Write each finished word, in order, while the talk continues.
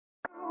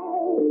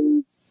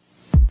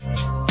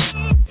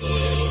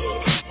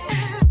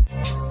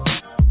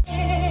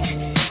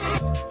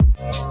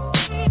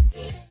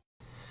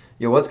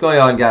Yo, what's going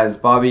on, guys?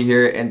 Bobby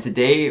here, and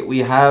today we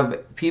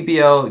have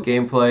PBL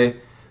gameplay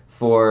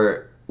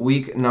for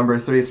week number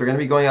 3. So we're going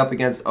to be going up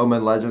against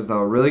Omen Legends. Now,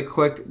 a really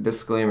quick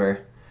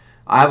disclaimer.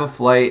 I have a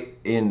flight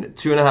in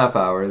 2.5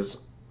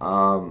 hours.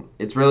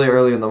 It's really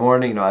early in the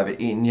morning. I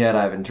haven't eaten yet.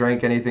 I haven't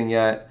drank anything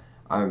yet.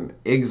 I'm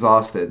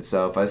exhausted,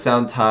 so if I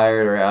sound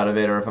tired or out of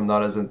it, or if I'm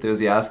not as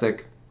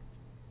enthusiastic,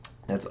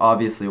 that's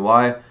obviously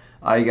why.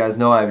 You guys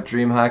know I have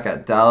DreamHack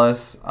at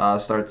Dallas.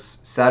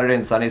 Starts Saturday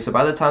and Sunday. So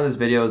by the time this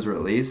video is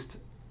released,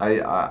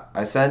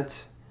 I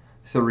sent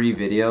 3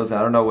 videos.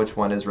 I don't know which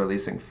one is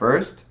releasing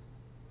first.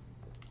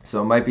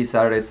 So it might be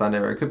Saturday, Sunday,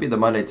 or it could be the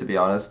Monday, to be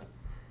honest.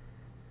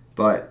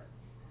 But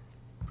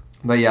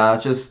yeah,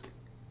 that's just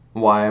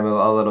why I'm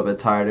a little bit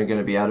tired and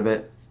going to be out of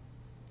it.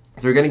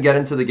 So we're going to get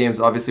into the games.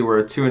 Obviously, we're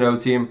a 2-0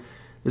 team.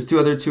 There's 2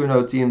 other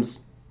 2-0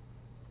 teams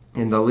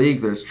in the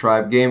league. There's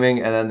Tribe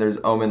Gaming, and then there's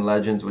Omen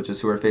Legends, which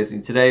is who we're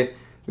facing today.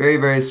 Very,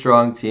 very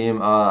strong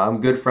team. I'm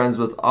good friends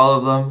with all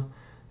of them,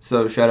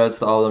 so shout outs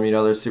to all of them. You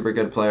know, they're super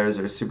good players,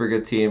 they're a super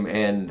good team,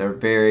 and they're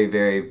very,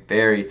 very,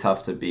 very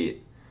tough to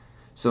beat.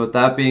 So with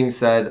that being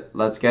said,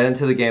 let's get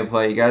into the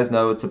gameplay. You guys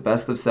know it's a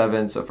best of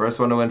 7, so first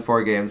one to win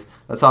 4 games.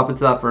 Let's hop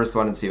into that first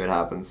one and see what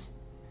happens.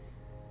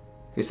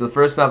 Okay, so the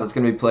first map that's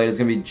going to be played is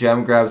going to be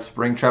Gem Grab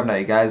Springtrap. Now,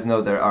 you guys know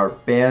there are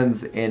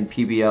bans in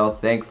PBL,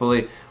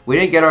 thankfully. We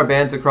didn't get our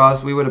bans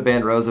across. We would have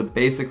banned Rosa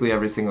basically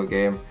every single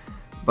game.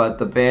 But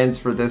the bans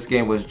for this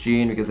game was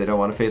Jean, because they don't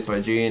want to face my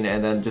Jean.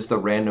 And then just a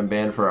random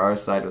ban for our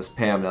side was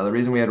Pam. Now, the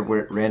reason we had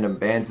random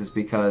bans is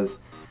because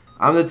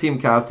I'm the team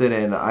captain,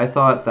 and I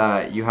thought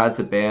that you had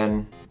to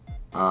ban...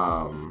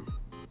 I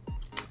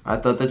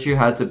thought that you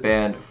had to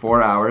ban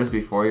 4 hours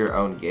before your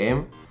own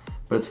game.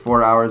 But it's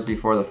 4 hours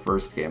before the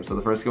first game. So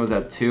the first game was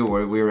at 2,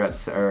 where we were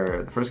at,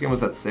 or the first game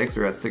was at 6,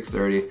 we were at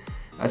 6:30.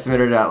 I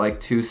submitted it at like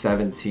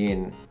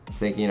 2:17,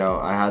 thinking, you know,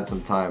 I had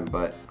some time,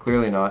 but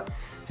clearly not.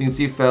 So you can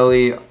see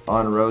Felly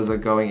on Rosa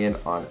going in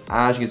on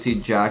Ash. You can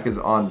see Jack is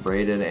on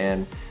Braden,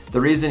 and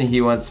the reason he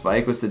went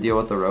Spike was to deal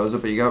with the Rosa,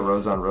 but you got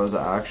Rosa on Rosa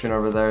action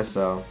over there,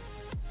 so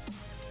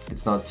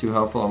it's not too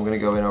helpful. I'm going to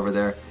go in over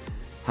there.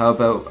 How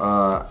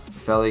about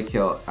Felly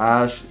kill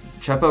Ash?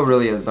 Chepo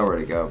really has nowhere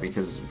to go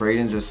because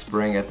Braden just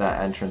spring at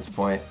that entrance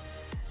point.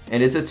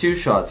 And it's a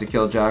 2-shot to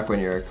kill Jack when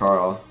you're a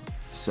Carl.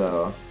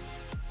 So,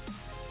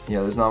 you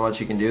know, there's not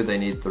much you can do. They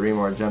need 3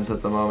 more gems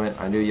at the moment.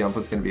 I knew Yump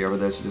was going to be over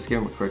there, so just give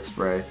him a quick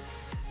spray.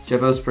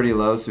 Chepo's pretty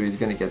low, so he's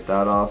going to get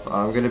that off.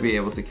 I'm going to be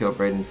able to kill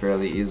Braden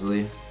fairly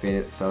easily.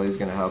 Felly's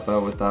going to help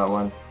out with that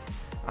one.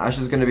 Ash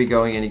is going to be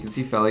going in. You can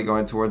see Felly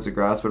going towards the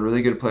grass, but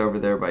really good play over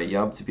there by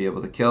Yump to be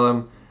able to kill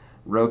him.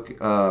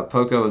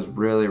 Poco is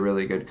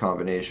really good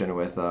combination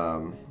with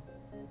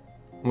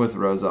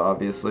Rosa,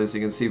 obviously. So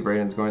you can see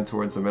Braden's going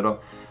towards the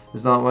middle.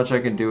 There's not much I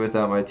can do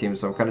without my team,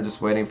 so I'm kind of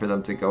just waiting for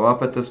them to go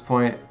up at this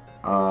point.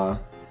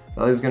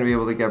 Felly's going to be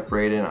able to get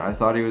Braden. I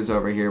thought he was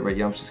over here, but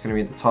Yump's just going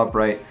to be at the top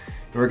right.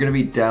 And we're going to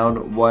be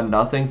down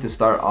 1-0 to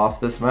start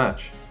off this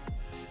match.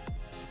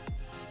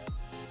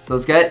 So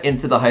let's get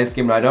into the heist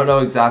game. Now, I don't know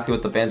exactly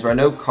what the bans were. I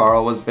know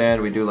Carl was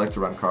banned. We do like to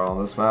run Carl on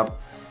this map.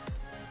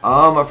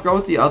 I forgot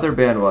what the other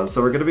ban was.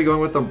 So we're going to be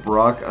going with a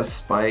Brock, a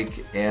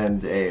Spike,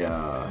 and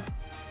a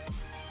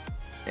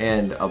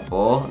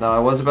Bull. Now, I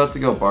was about to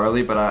go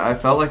Barley, but I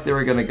felt like they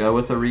were going to go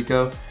with a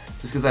Rico.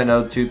 Just because I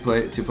know two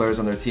players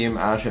on their team,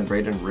 Ash and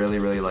Braden,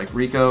 really like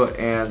Rico.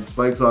 And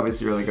Spike's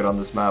obviously really good on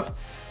this map.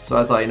 So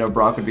I thought, you know,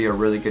 Brock would be a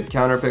really good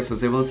counter pick. So I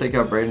was able to take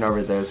out Braden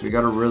over there. So we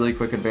got a really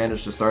quick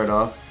advantage to start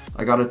off.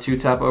 I got a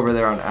 2-tap over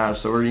there on Ash.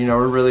 So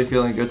we're really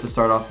feeling good to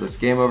start off this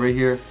game over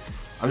here.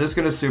 I'm just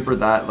going to super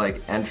that, like,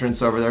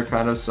 entrance over there,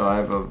 kind of, so I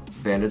have a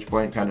vantage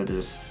point, kind of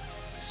just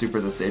super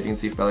the safe. You can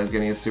see Felly's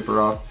getting his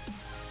super off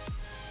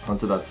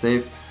onto that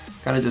safe.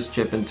 Kind of just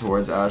chipping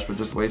towards Ash, but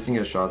just wasting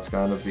his shots,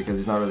 kind of, because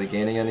he's not really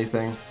gaining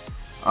anything.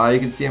 You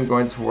can see him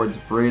going towards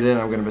Braden.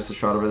 I'm going to miss a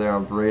shot over there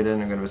on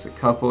Braden. I'm going to miss a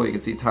couple. You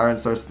can see Tyrant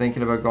starts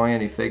thinking about going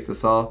in. He faked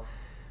us all.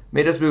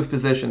 Made us move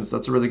positions.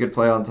 That's a really good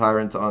play on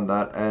Tyrant on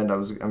that end.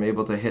 I'm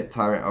able to hit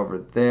Tyrant over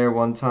there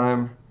one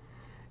time.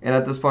 And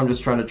at this point, I'm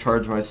just trying to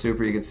charge my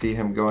super. You can see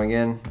him going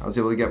in. I was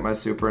able to get my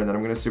super, and then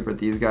I'm going to super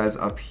these guys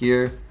up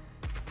here.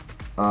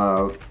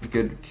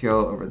 Good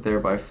kill over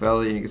there by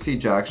Felly. And you can see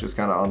Jack's just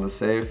kind of on the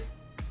safe.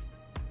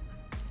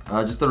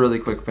 Just a really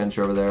quick pinch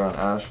over there on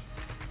Ash.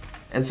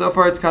 And so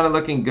far, it's kind of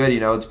looking good.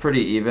 You know, it's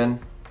pretty even.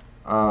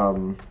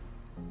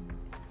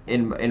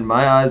 In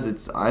my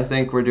eyes, I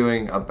think we're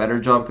doing a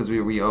better job because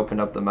we opened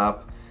up the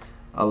map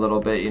a little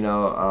bit. You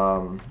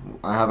know,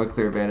 I have a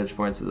clear vantage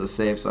point to the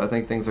safe, so I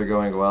think things are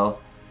going well.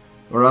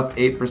 We're up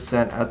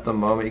 8% at the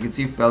moment. You can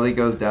see Felly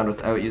goes down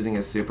without using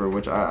his super,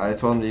 which I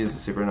told him to use the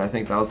super, and I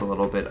think that was a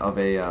little bit of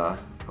a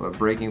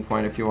breaking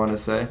point, if you want to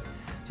say.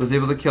 So I was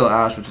able to kill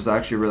Ash, which is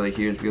actually really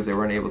huge because they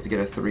weren't able to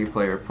get a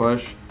 3-player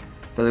push.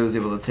 Felly was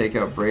able to take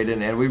out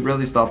Braden, and we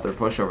really stopped their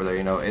push over there.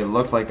 You know, it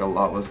looked like a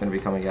lot was going to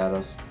be coming at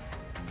us.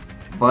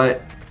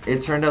 But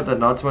it turned out that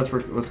not too much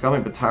was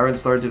coming, but Tyrant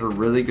Star did a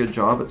really good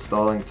job at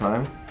stalling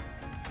time.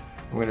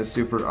 I'm going to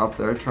super up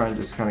there, try and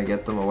just kind of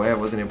get them away. I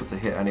wasn't able to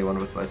hit anyone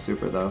with my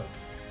super, though.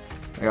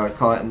 I got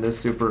caught in this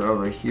super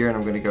over here, and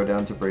I'm going to go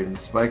down to Braden's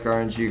Spike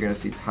RNG. You're going to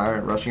see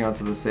Tyrant rushing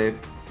onto the safe.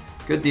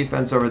 Good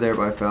defense over there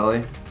by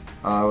Felly.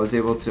 I was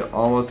able to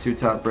almost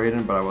 2-tap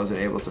Braden, but I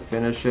wasn't able to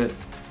finish it.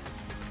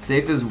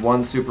 Safe is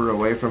one super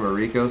away from a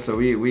Rico, so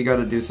we got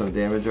to do some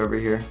damage over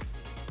here.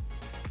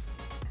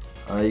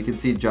 You can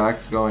see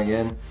Jack's going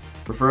in.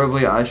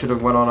 Preferably, I should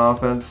have went on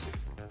offense,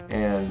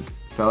 and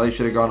Felly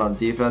should have gone on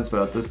defense,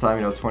 but at this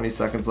time, 20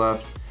 seconds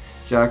left.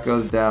 Jack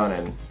goes down,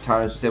 and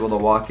Tyrant's just able to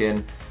walk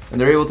in, and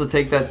they're able to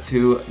take that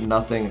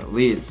 2-0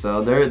 lead.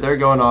 So they're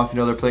going off.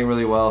 They're playing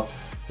really well.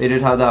 They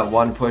did have that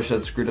one push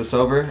that screwed us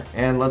over,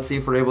 and let's see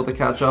if we're able to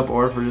catch up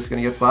or if we're just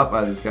gonna get slapped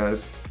by these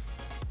guys.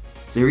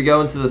 So here we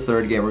go into the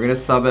third game. We're gonna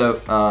sub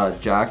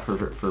out Jack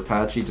for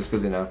Patchy, just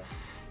because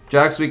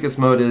Jack's weakest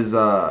mode is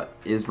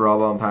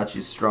Brawl, and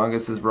Patchy's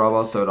strongest is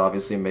Brawl, so it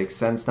obviously makes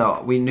sense.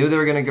 Now, we knew they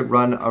were going to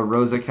run a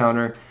Rosa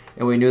counter,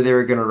 and we knew they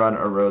were going to run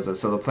a Rosa.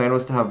 So the plan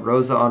was to have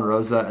Rosa on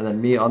Rosa, and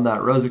then me on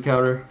that Rosa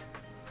counter.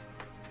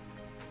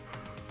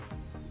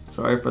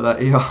 Sorry for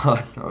that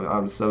yawn.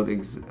 I'm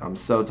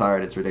so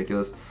tired, it's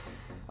ridiculous.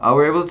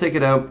 We're able to take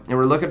it out, and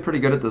we're looking pretty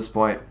good at this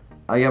point.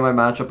 I get my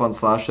matchup on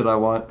Slash that I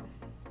want.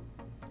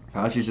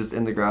 Patchy's just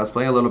in the grass,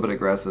 playing a little bit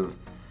aggressive.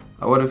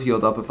 I would have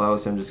healed up if I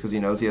was him, just because he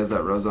knows he has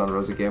that Rosa on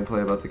Rosa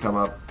gameplay about to come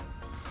up.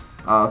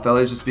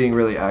 Felly's just being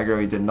really aggro.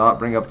 He did not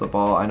bring up the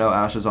ball. I know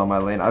Ash is on my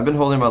lane. I've been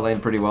holding my lane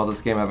pretty well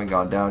this game. I haven't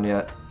gone down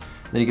yet.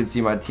 Then you can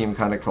see my team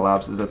kind of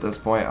collapses at this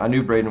point. I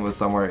knew Braden was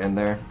somewhere in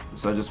there,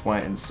 so I just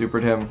went and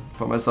supered him,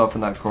 put myself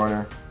in that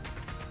corner.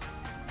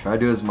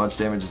 Tried to do as much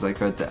damage as I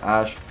could to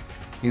Ash,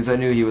 because I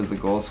knew he was the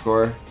goal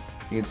scorer.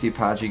 You can see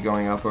Patchy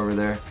going up over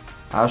there.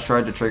 Ash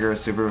tried to trigger a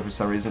super, but for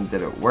some reason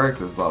didn't work.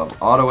 There's a lot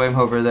of auto aim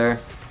over there.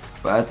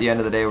 But at the end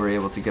of the day, we're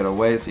able to get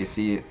away. So you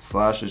see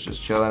Slash is just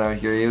chilling out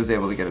here. He was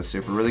able to get a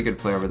super. Really good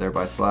play over there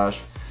by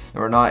Slash.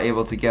 And we're not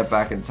able to get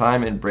back in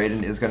time. And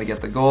Braden is going to get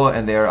the goal.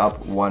 And they are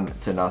up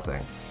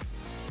 1-0.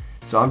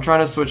 So I'm trying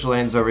to switch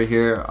lanes over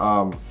here.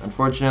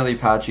 Unfortunately,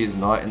 Patchy is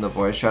not in the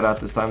voice chat at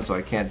this time. So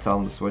I can't tell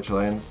him to switch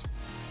lanes.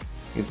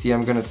 You can see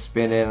I'm going to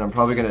spin in. I'm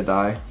probably going to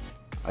die.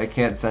 I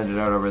can't send it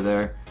out over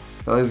there.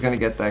 Felly's going to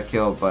get that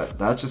kill. But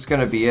that's just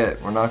going to be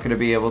it. We're not going to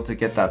be able to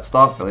get that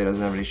stop. Felly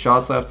doesn't have any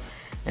shots left.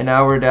 And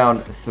now we're down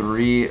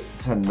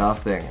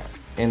 3-0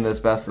 in this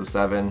best of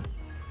 7,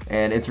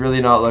 and it's really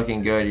not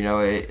looking good.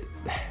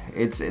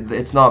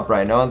 It's not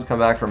bright. No one's come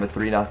back from a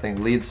 3-0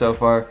 lead so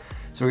far.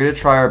 So we're gonna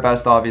try our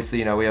best.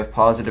 Obviously, we have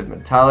positive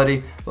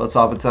mentality. Let's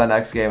hop into the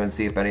next game and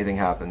see if anything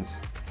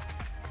happens.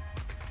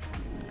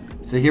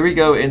 So here we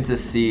go into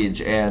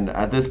Siege, and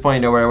at this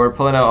point, we're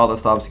pulling out all the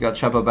stops. You got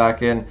Chepa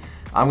back in.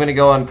 I'm gonna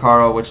go on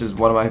Carl, which is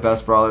one of my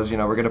best brawlers.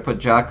 We're gonna put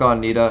Jack on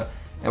Nita.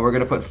 And we're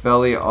going to put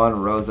Felly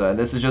on Rosa. And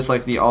this is just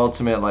like the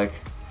ultimate,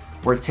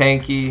 we're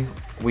tanky,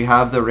 we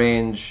have the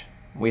range,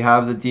 we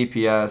have the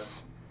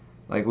DPS.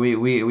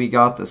 We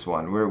got this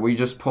one. We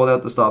just pulled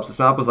out the stops. This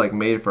map was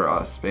made for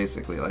us,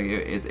 basically.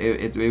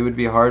 It would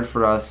be hard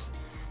for us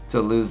to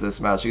lose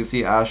this match. You can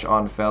see Ash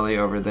on Felly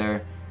over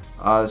there.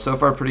 So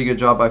far, pretty good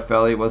job by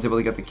Felly. Was able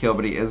to get the kill,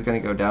 but he is going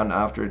to go down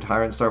after.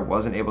 Tyrant Star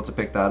wasn't able to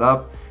pick that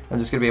up. I'm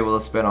just going to be able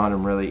to spin on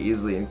him really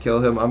easily and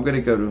kill him. I'm going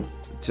to go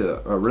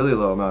to a really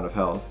low amount of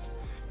health.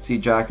 See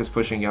Jack is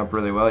pushing Yump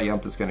really well.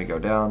 Yump is going to go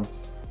down.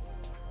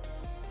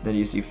 Then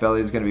you see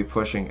Felly is going to be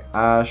pushing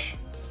Ash.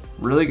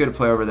 Really good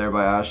play over there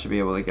by Ash to be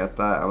able to get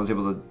that. I was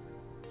able to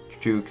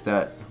juke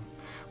that,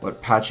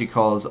 what Patchy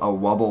calls a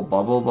wobble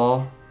bubble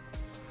ball.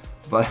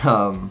 But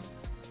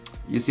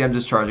you see I'm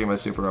just charging my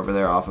super over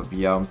there off of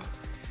Yump.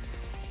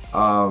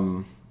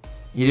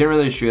 He didn't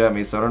really shoot at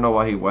me, so I don't know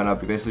why he went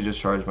up. He basically just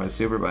charged my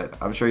super, but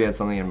I'm sure he had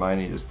something in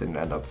mind. He just didn't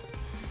end up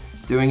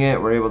doing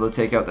it. We're able to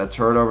take out that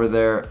turret over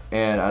there,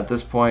 and at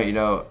this point,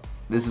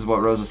 this is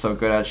what Rosa's so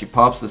good at. She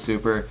pops the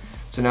super.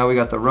 So now we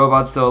got the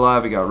robot still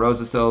alive, we got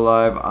Rosa still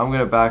alive. I'm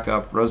gonna back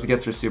up. Rosa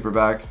gets her super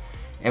back,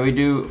 and we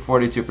do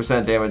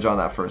 42% damage on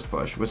that first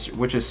push,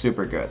 which is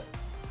super good.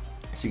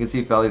 So you can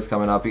see Felly's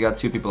coming up. We got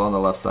 2 people on the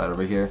left side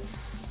over here,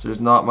 so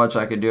there's not much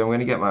I can do. I'm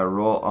gonna get my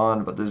roll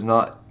on, but there's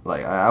not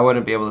I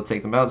wouldn't be able to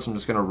take them out, so I'm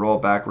just gonna roll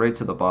back right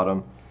to the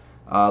bottom.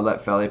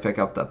 Let Felly pick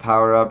up the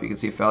power up. You can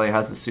see Felly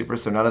has the super,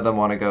 so none of them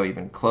want to go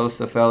even close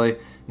to Felly. You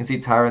can see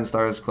Tyrant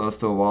Star is close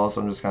to a wall,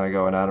 so I'm just kind of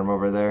going at him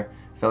over there.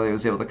 Felly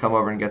was able to come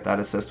over and get that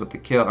assist with the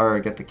kill, or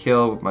get the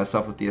kill with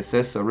myself with the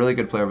assist. So really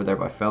good play over there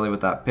by Felly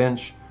with that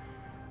pinch.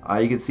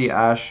 You can see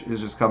Ash is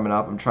just coming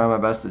up. I'm trying my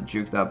best to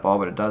juke that ball,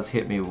 but it does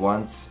hit me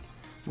once.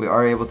 We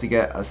are able to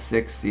get a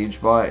 6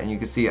 siege bot, and you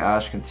can see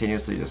Ash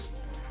continuously just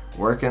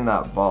working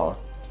that ball,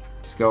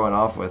 just going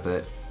off with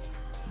it.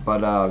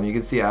 But you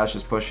can see Ash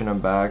is pushing him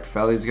back.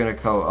 Felly's going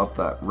to go up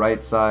that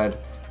right side.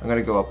 I'm going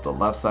to go up the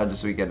left side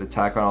just so we get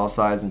attack on all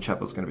sides, and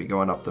Chepa's going to be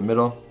going up the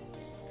middle.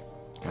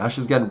 Ash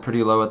is getting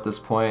pretty low at this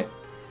point.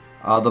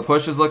 The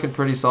push is looking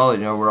pretty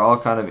solid. We're all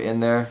kind of in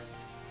there.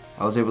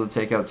 I was able to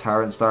take out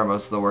Tyrant Star.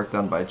 Most of the work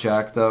done by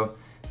Jack, though.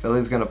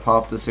 Felly's going to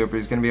pop the super.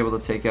 He's going to be able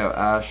to take out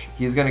Ash.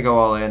 He's going to go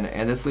all in,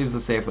 and this leaves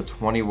the safe with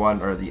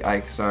 21, or the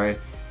Ike, sorry,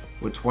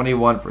 with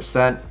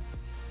 21%.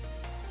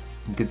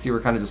 You can see we're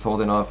kind of just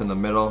holding off in the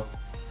middle.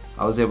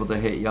 I was able to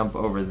hit Yump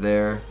over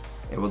there,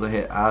 able to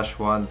hit Ash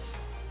once,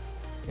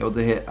 able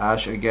to hit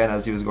Ash again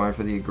as he was going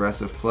for the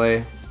aggressive play.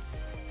 I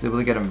was able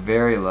to get him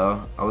very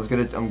low.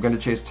 I'm gonna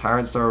chase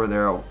Tyrant Star over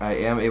there. I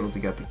am able to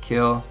get the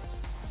kill.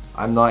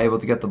 I'm not able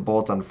to get the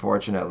bolt,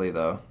 unfortunately,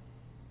 though.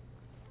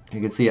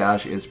 You can see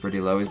Ash is pretty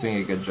low. He's doing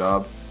a good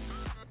job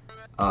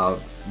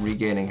of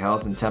regaining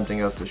health and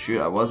tempting us to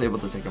shoot. I was able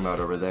to take him out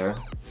over there.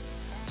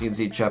 So you can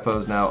see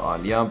Chepo's now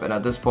on Yump, and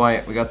at this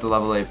point we got the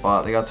level 8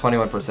 bot. They got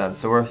 21%,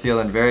 so we're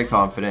feeling very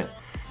confident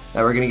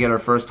that we're gonna get our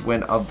first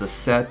win of the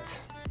set.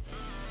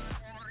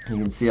 You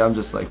can see I'm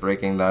just like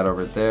breaking that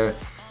over there.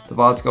 The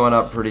bot's going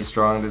up pretty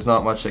strong. There's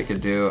not much they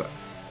could do,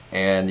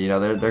 and you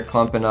know they're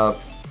clumping up.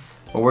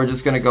 But we're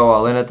just gonna go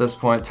all in at this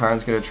point.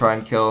 Tyrant's gonna try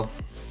and kill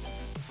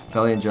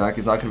Felly and Jack.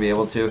 He's not gonna be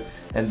able to,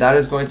 and that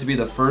is going to be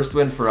the first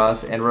win for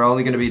us. And we're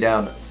only gonna be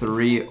down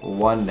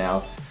 3-1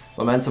 now.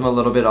 Momentum a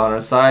little bit on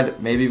our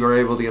side. Maybe we're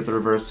able to get the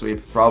reverse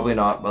sweep. Probably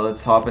not. But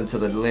let's hop into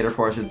the later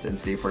portions and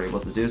see if we're able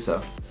to do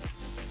so.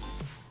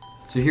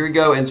 So here we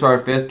go into our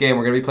 5th game.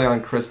 We're gonna be playing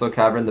on Crystal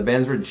Cavern. The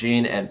bans were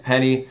Gene and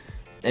Penny,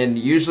 and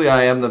usually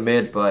I am the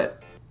mid,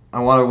 but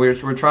we're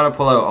trying to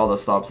pull out all the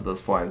stops at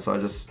this point. So I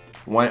just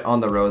went on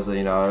the Rosa.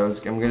 You know,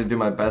 I'm gonna do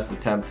my best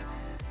attempt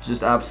to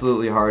just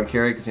absolutely hard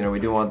carry, because you know we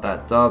do want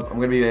that dub. I'm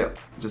gonna be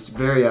just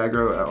very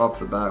aggro off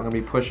the bat. I'm gonna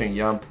be pushing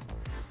Yump.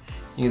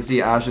 You can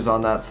see Ash is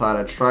on that side.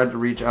 I tried to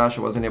reach Ash,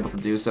 I wasn't able to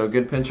do so.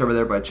 Good pinch over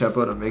there by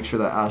Chepo to make sure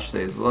that Ash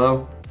stays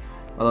low.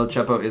 Although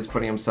Chepo is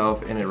putting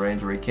himself in a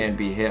range where he can't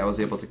be hit, I was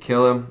able to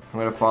kill him. I'm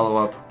gonna follow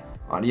up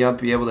on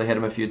Yump, be able to hit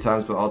him a few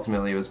times, but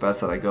ultimately it was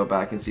best that I go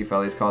back and see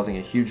Felly's causing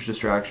a huge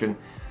distraction.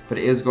 But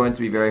it is going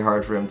to be very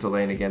hard for him to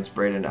lane against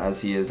Brayden as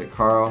he is at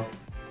Carl.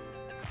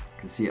 You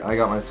can see I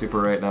got my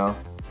super right now.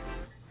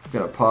 I'm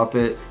gonna pop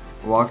it,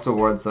 walk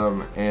towards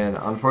them, and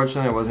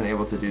unfortunately I wasn't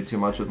able to do too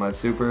much with my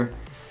super.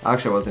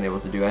 Actually, I wasn't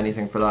able to do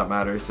anything for that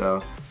matter,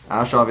 so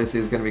Ash obviously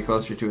is going to be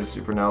closer to his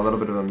super now. A little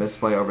bit of a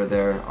misplay over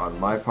there on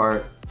my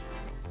part.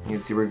 You can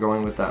see we're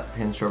going with that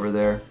pinch over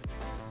there.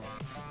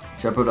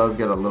 Chepo does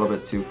get a little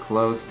bit too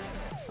close.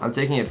 I'm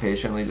taking it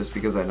patiently just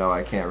because I know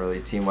I can't really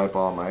team wipe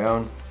all on my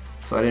own.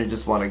 So I didn't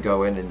just want to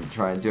go in and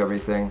try and do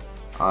everything.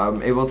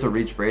 I'm able to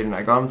reach Brayden.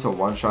 I got him to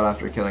one shot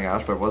after killing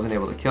Ash, but I wasn't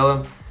able to kill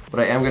him. But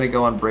I am going to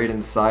go on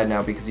Brayden's side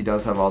now because he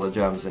does have all the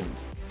gems, and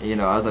you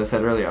know, as I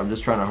said earlier, I'm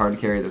just trying to hard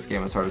carry this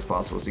game as hard as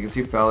possible. So you can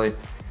see Felly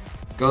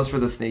goes for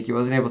the sneak. He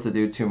wasn't able to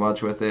do too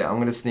much with it. I'm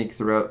going to sneak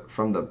throughout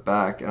from the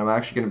back, and I'm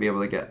actually going to be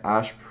able to get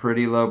Ash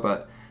pretty low.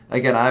 But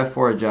again, I have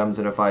 4 gems,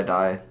 and if I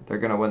die, they're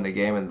going to win the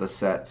game in the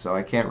set. So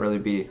I can't really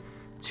be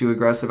too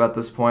aggressive at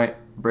this point.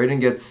 Brayden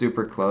gets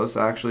super close,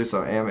 actually,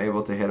 so I am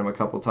able to hit him a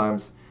couple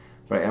times.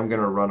 But I am going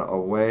to run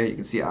away. You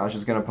can see Ash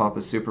is going to pop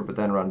his super, but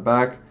then run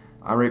back.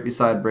 I'm right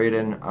beside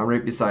Brayden. I'm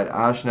right beside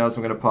Ash now, so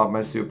I'm going to pop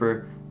my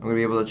super. I'm going to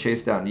be able to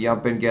chase down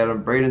Yump and get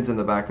him. Brayden's in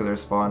the back of their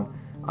spawn.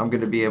 I'm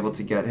going to be able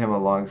to get him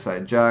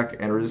alongside Jack,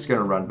 and we're just going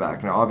to run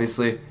back. Now,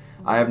 obviously,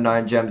 I have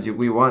 9 gems.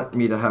 We want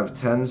me to have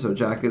 10, so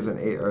Jack is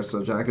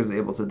so Jack is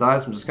able to die.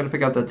 So I'm just going to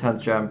pick out the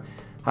 10th gem,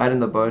 hide in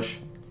the bush.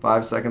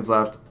 5 seconds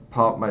left.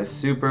 Pop my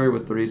super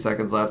with 3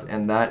 seconds left,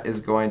 and that is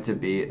going to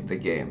be the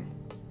game.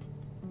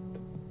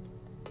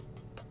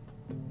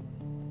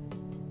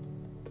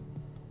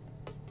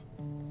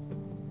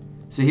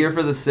 So here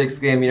for the 6th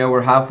game, you know,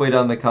 we're halfway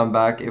down the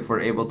comeback if we're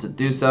able to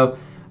do so.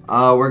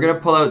 We're going to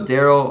pull out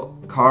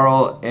Daryl,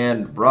 Carl,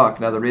 and Brock.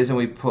 Now, the reason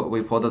we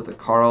pulled out the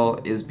Carl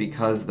is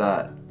because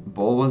that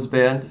Bull was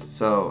banned.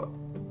 So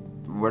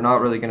we're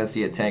not really going to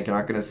see a tank. You're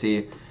not going to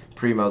see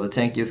Primo. The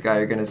tankiest guy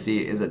you're going to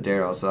see is a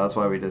Daryl. So that's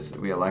why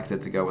we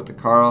elected to go with the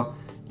Carl.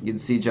 You can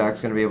see Jack's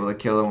going to be able to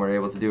kill him. We're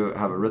able to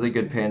have a really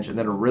good pinch, and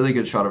then a really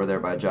good shot over there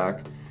by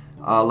Jack.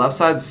 Left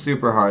side's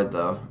super hard,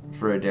 though,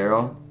 for a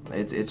Daryl.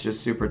 It's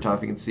just super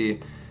tough. You can see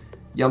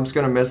Yump's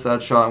going to miss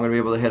that shot. I'm going to be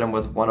able to hit him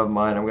with one of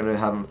mine. I'm going to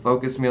have him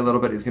focus me a little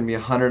bit. He's going to be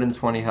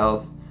 120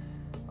 health.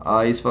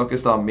 He's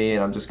focused on me,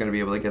 and I'm just going to be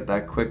able to get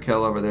that quick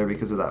kill over there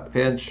because of that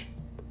pinch.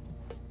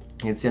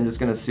 You can see I'm just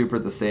going to super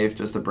the safe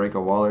just to break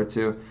a wall or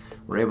two.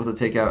 We're able to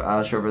take out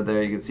Ash over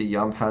there. You can see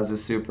Yump has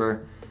his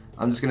super.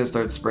 I'm just going to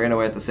start spraying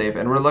away at the safe,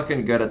 and we're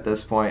looking good at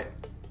this point.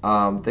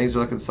 Things are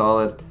looking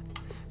solid.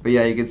 But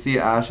yeah, you can see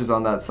Ash is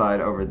on that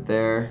side over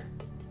there.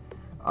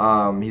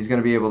 He's going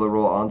to be able to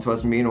roll onto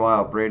us.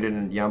 Meanwhile, Brayden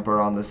and Yump are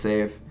on the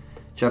safe.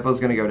 Chepo's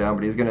going to go down,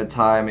 but he's going to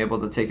tie. I'm able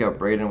to take out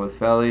Brayden with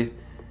Felly.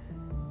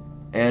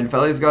 And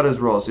Felly's got his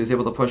roll, so he's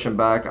able to push him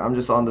back. I'm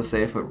just on the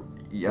safe, but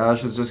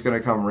Ash is just going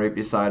to come right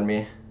beside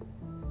me.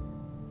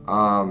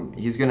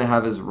 He's going to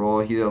have his roll.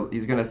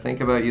 He's going to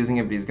think about using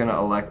it, but he's going to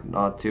elect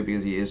not to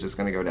because he is just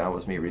going to go down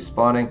with me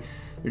respawning.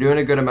 They're doing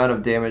a good amount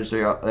of damage.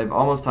 They've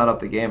almost tied up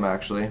the game,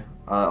 actually.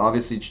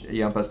 Obviously,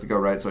 Yump has to go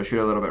right, so I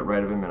shoot a little bit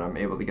right of him, and I'm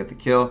able to get the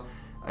kill.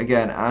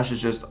 Again, Ash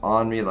is just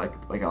on me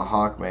like a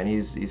hawk, man.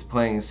 He's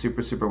playing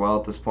super well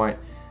at this point.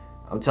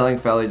 I'm telling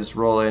Felly, just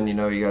roll in. You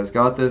know, you guys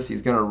got this.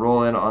 He's going to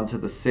roll in onto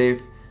the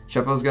safe.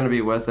 Chepo's going to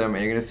be with him,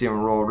 and you're going to see him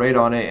roll right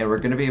on it, and we're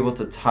going to be able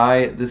to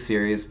tie the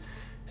series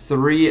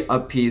 3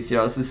 apiece. You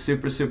know, this is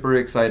super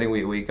exciting.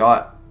 We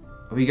got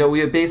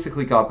we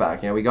basically got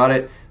back. You know, we got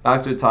it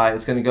back to a tie.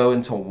 It's going to go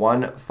into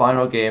one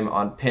final game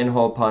on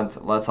pinhole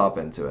punt. Let's hop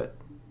into it.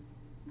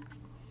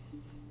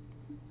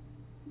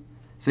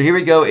 So here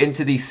we go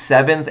into the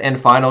 7th and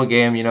final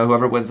game. You know,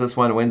 whoever wins this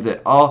one wins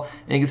it all.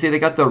 And you can see they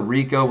got the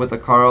Rico with the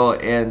Carl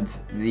and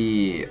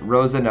the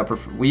Rosa. Now,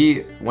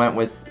 we went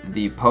with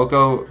the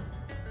Poco,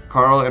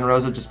 Carl, and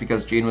Rosa just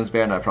because Gene was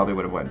banned. I probably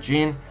would have went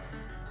Gene.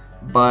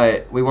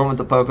 But we went with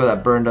the Poco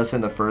that burned us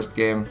in the first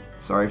game.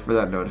 Sorry for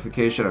that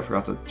notification. I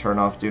forgot to turn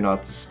off Do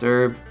Not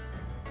Disturb.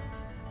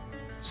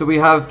 So we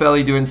have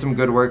Felly doing some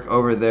good work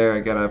over there.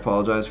 Again, I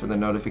apologize for the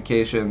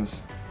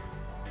notifications.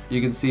 You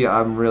can see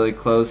I'm really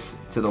close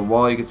to the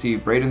wall. You can see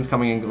Braden's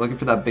coming in looking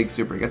for that big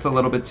super. He gets a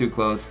little bit too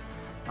close.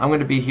 I'm going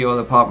to be healed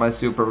and pop my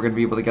super. We're going to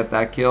be able to get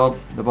that killed.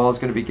 The ball is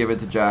going to be given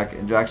to Jack,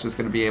 and Jack's just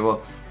going to be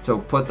able to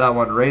put that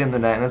one right in the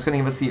net, and that's going to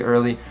give us the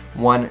early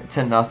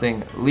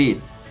 1-0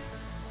 lead.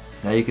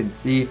 Now you can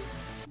see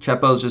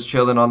Chepo's just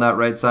chilling on that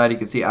right side. You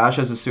can see Ash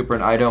has a super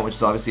and I don't, which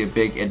is obviously a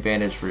big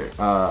advantage for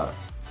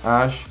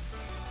Ash.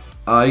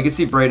 You can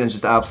see Braden's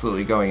just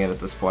absolutely going in at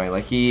this point.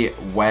 Like, he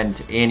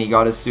went in, he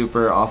got his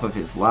super off of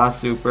his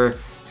last super.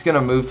 He's going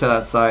to move to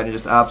that side and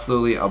just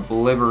absolutely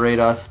obliterate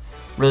us.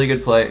 Really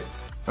good play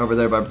over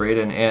there by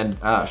Braden and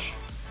Ash.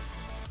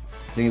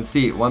 So you can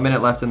see 1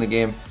 minute left in the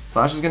game.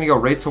 So Ash is going to go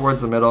right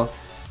towards the middle.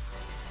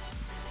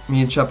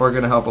 Me and Chepo are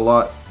going to help a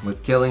lot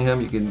with killing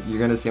him. You're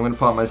going to see I'm going to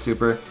pop my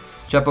super.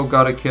 Chepo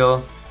got a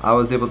kill. I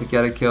was able to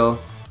get a kill.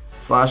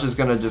 Slash is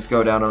going to just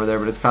go down over there,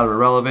 but it's kind of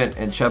irrelevant.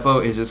 And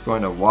Chepo is just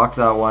going to walk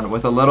that one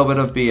with a little bit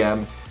of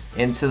BM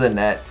into the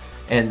net.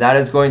 And that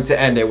is going to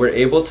end it. We're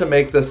able to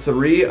make the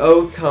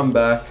 3-0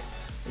 comeback,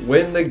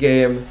 win the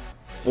game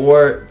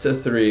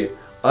 4-3.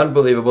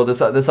 Unbelievable.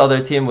 This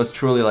other team was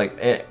truly like,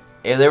 they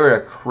were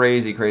a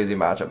crazy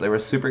matchup. They were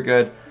super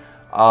good.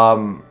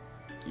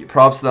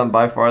 Props to them.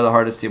 By far the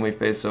hardest team we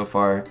faced so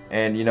far.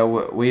 And, you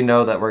know, we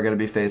know that we're going to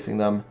be facing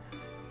them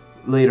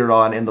later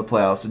on in the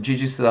playoffs. So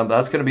GG's to them. But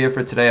that's going to be it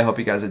for today. I hope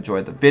you guys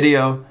enjoyed the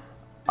video.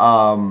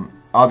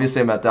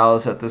 Obviously, I'm at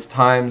Dallas at this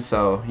time.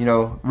 So, you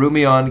know, root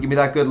me on. Give me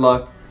that good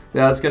luck.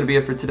 Yeah, that's going to be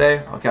it for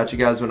today. I'll catch you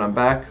guys when I'm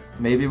back.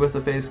 Maybe with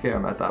a face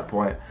cam at that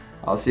point.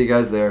 I'll see you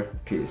guys there.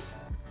 Peace.